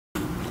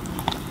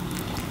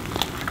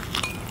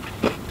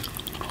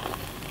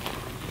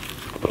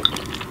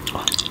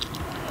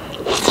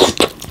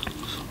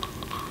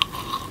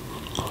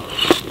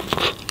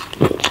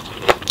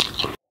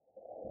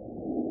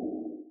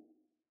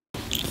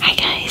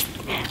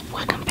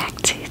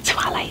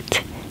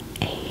light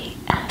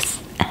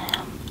ASMR.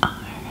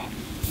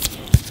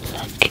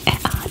 Look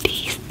at all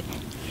these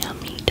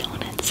yummy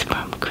donuts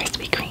from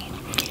Krispy Kreme.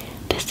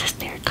 This is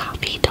their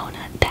coffee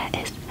donut that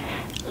is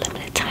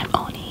limited time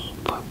only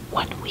for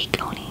 1 week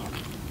only.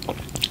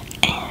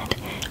 And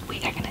we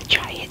are gonna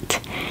try it.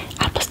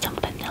 I put some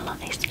vanilla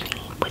ice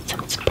cream with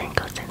some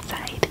sprinkles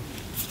inside.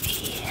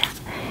 Yeah.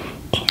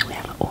 And we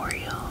have an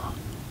Oreo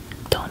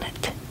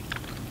donut.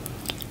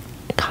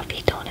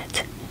 Coffee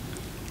donut.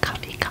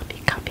 Coffee.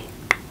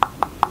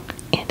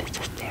 And this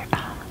is their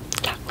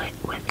chocolate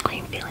with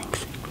cream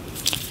fillings.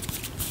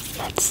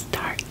 Let's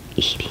start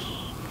eating.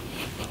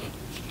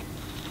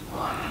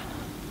 Wow.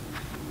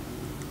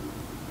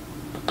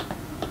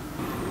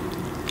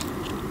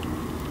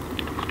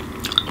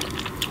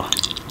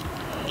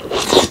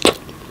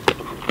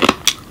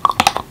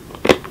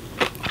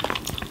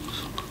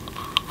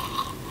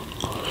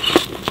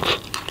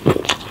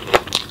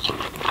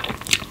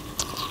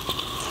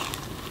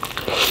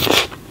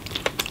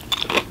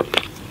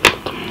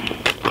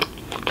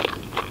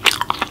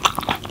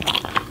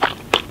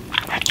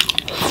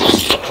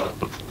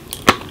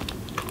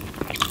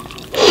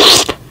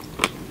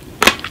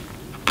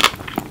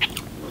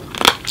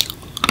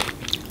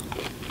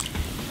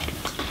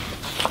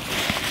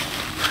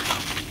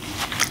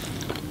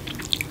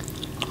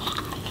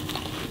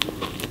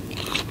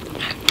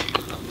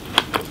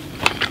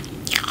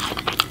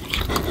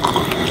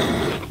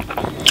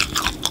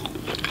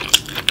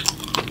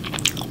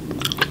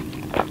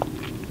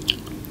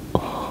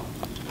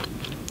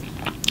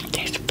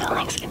 There's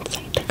fillings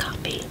inside the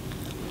coffee.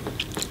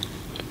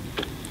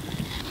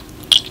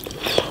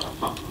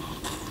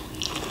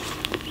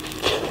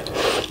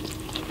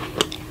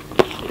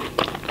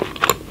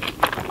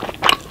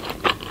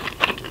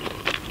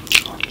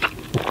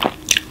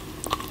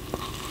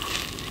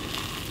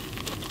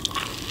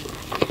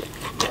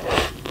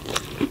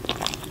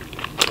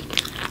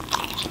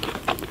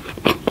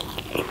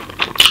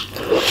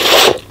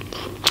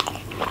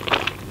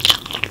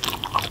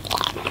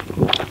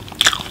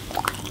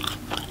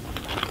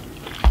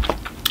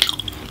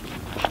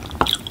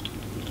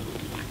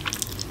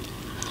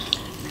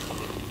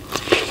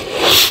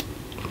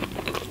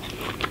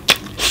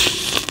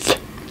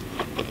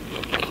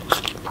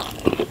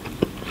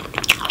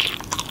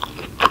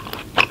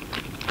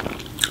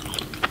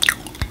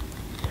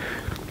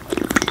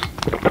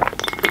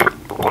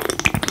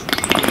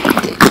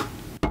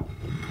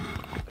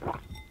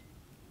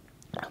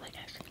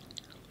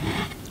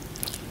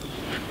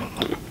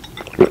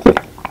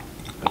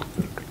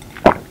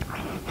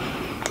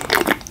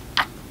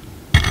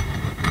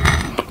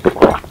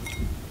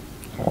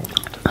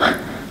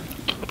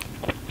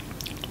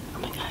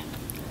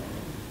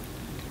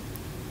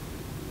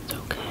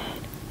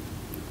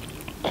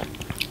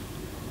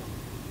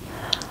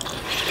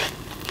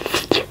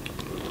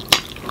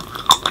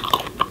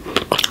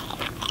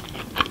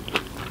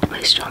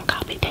 Strong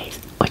coffee taste,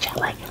 which I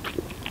like.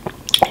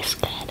 It's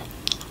good.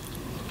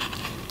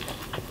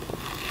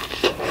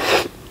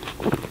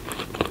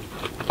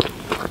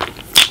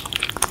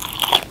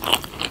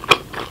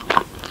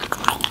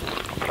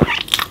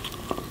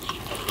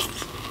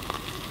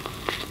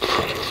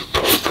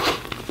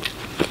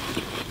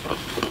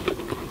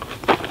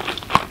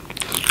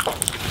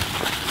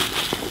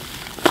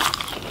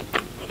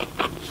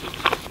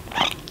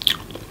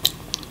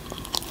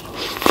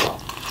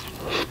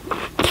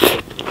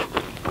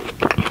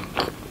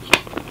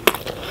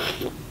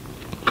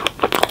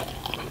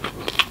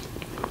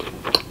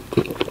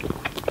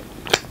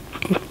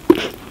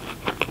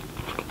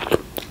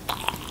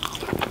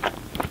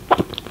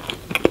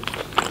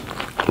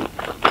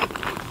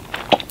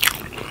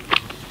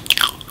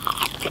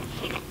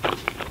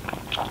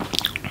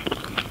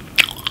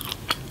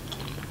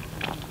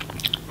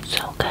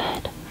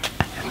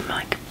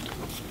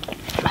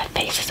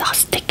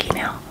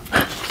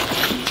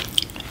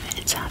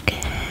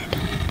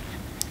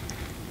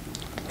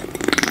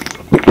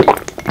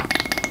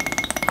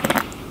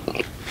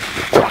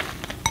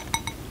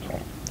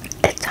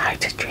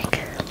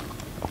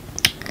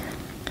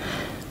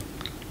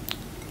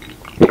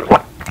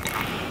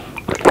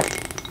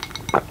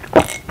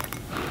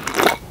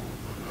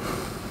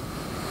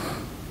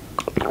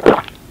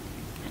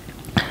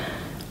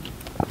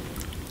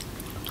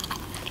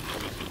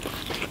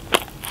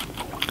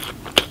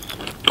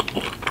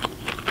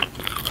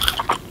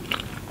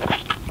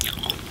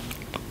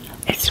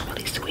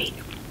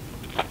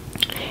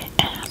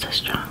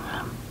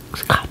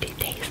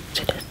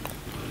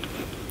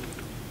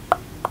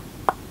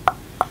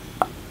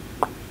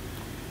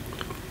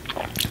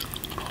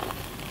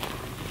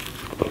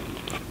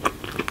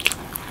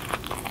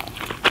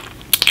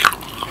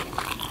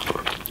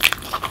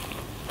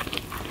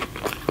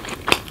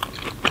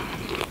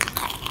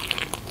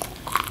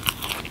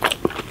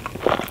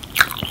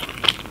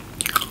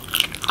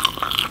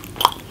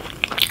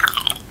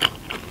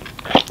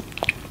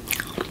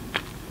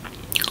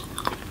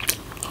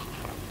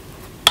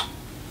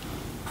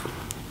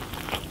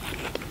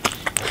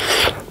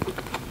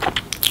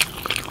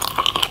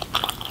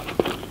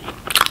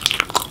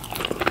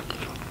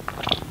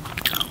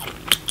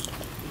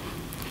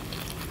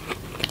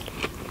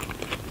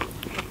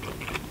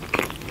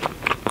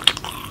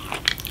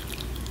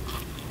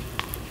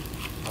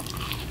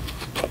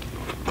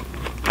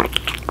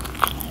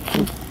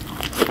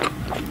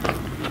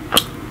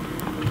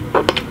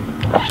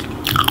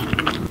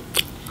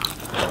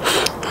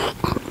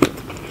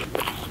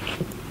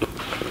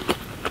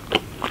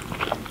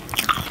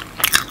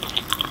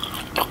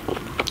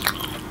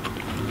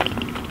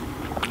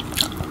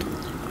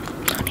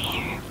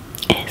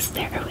 is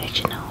their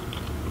original.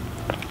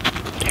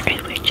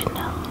 Their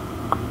original.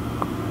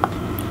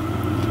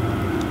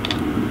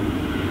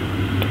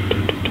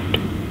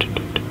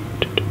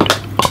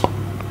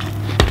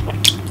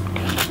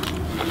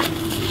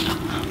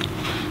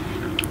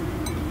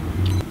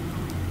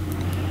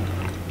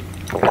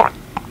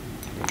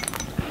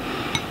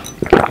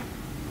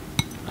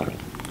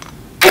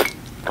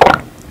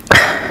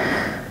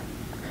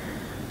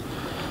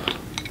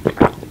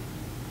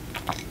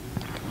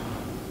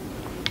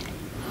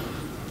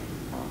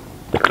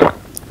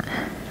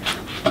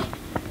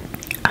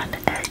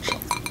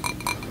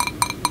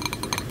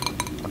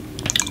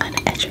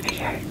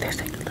 There's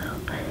like a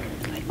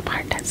little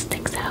part that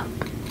sticks out.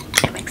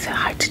 It makes it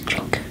hard to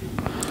drink.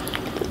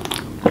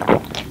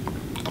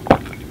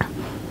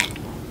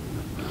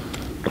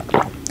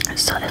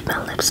 So if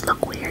my lips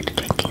look weird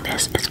drinking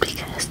this, it's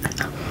because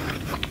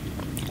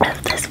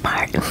of this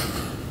part.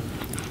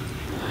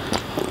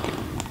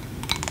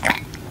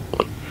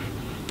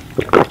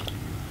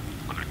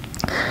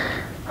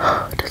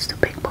 Oh, that's the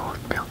big bowl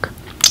of milk.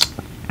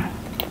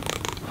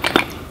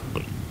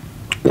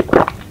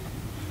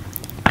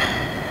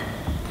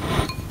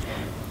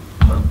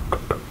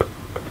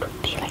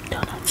 Do you like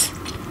donuts?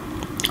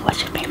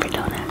 What's your favorite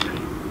donut?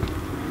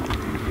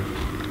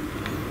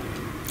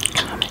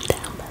 Comment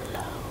down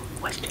below.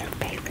 What's your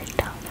favorite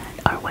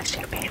donut? Or what's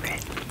your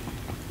favorite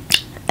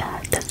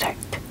dessert?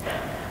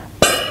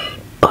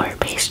 Or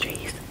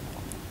pastries?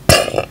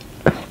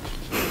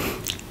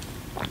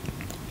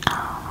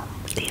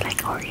 Do you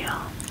like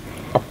Oreo?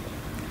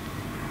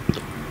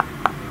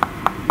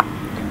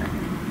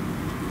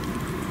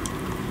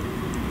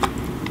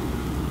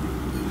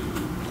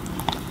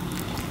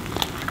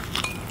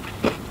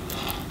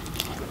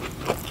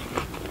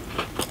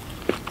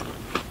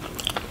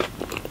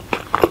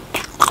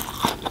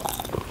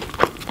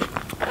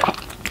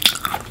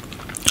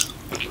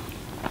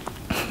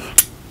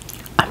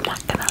 I'm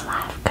not gonna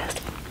laugh because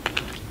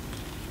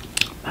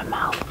my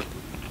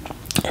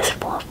mouth is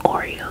full of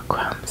Oreo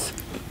crumbs.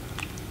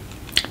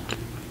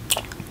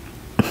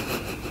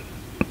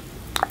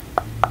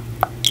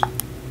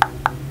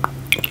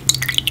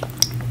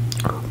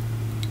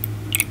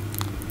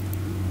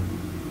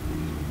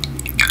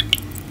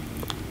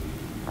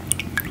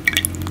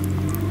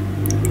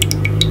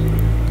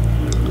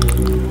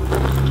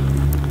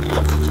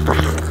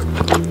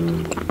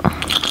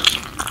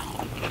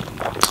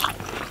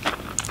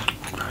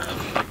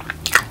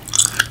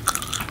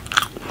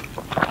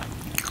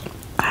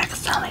 I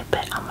accidentally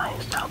bit on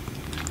myself.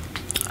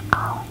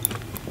 Oh.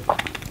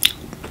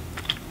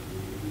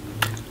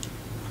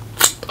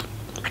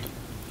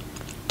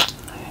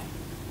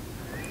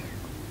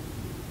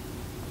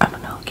 I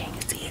don't know, can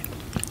you see it?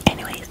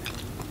 Anyways.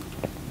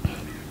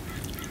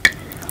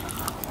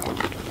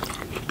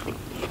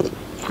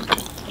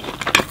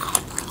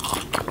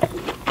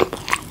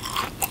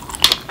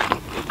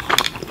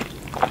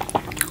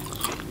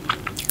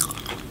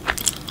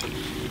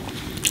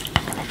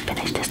 I'm gonna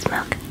finish this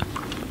milk.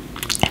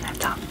 And I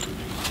thought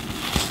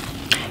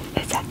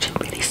it's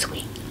actually really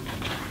sweet.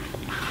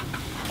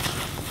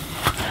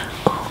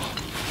 Ooh.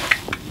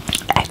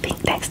 I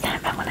think next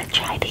time I'm gonna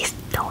try these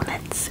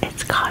donuts.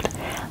 It's called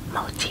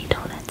mochi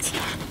donuts.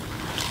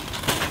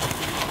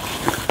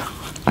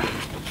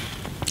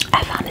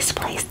 I found this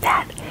place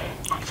that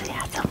actually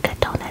has some good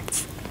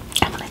donuts.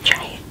 I'm gonna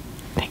try it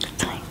next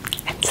time.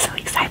 I'm so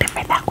excited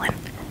for that one.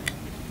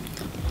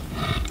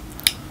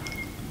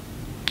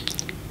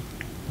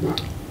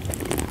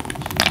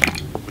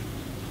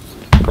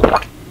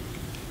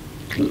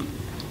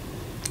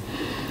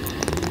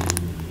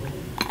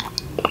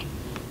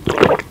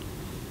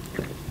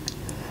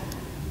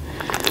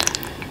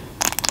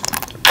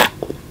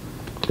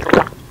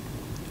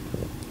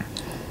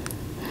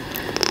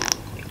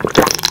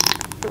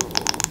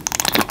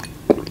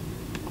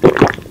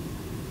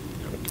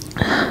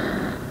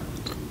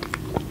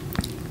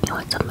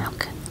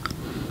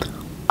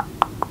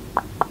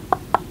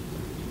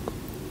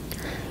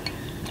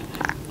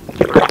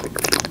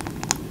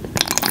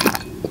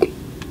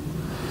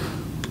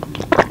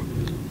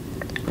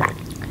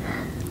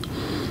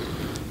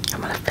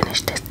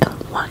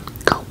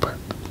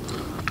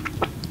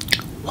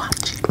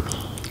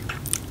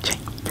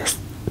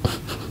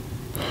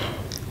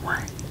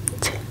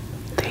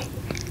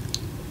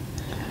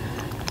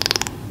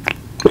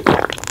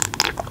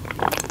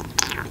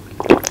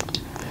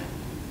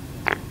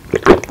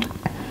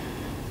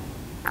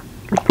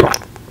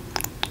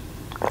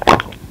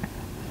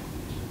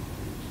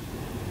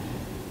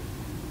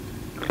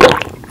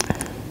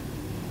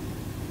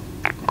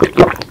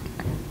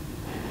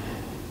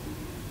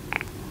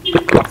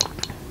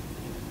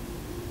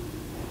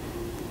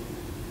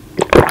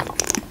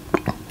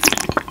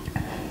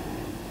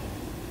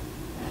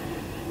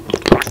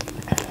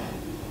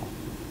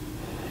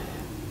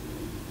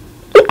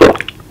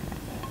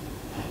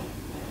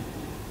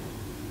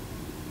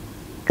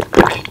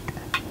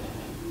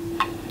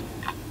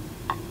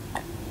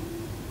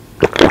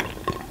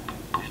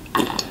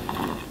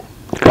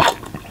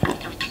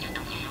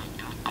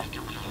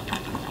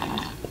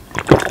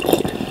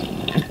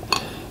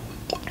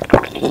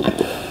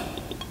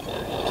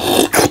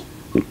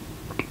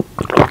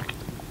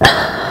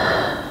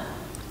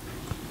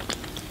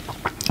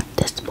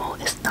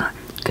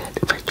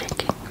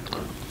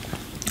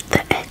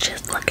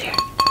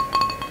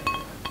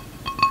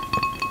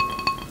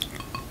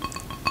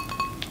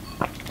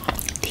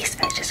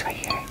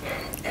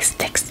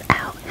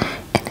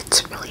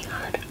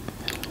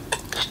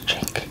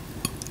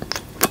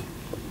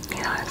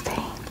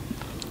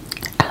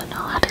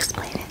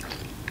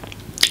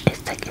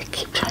 It's like I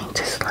keep trying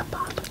to slip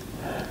off.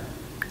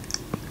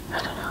 I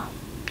don't know.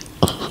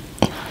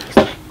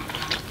 Anyways,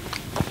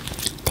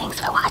 thanks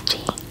for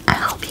watching. I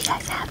hope you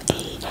guys have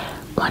a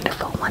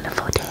wonderful,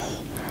 wonderful day.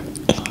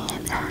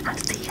 And I'll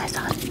see you guys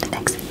on the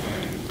next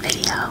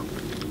video.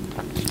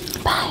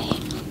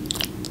 Bye.